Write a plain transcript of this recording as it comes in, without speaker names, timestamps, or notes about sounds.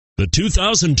The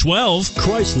 2012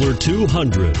 Chrysler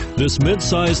 200. This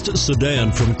mid-sized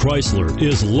sedan from Chrysler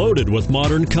is loaded with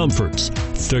modern comforts.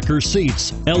 Thicker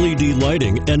seats, LED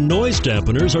lighting, and noise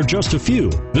dampeners are just a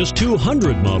few. This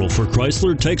 200 model for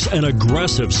Chrysler takes an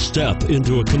aggressive step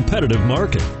into a competitive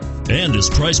market and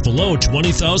is priced below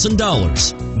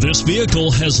 $20,000. This vehicle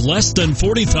has less than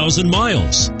 40,000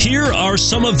 miles. Here are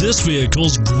some of this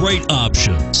vehicle's great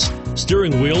options: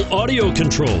 steering wheel audio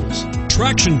controls,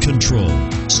 traction control,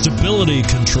 stability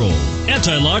control,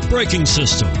 anti-lock braking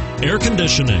system, air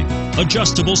conditioning,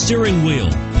 adjustable steering wheel,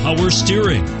 power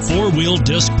steering, four-wheel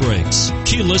disc brakes,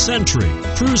 keyless entry,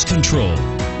 cruise control.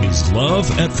 Is love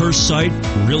at first sight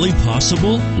really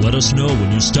possible? Let us know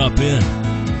when you stop in.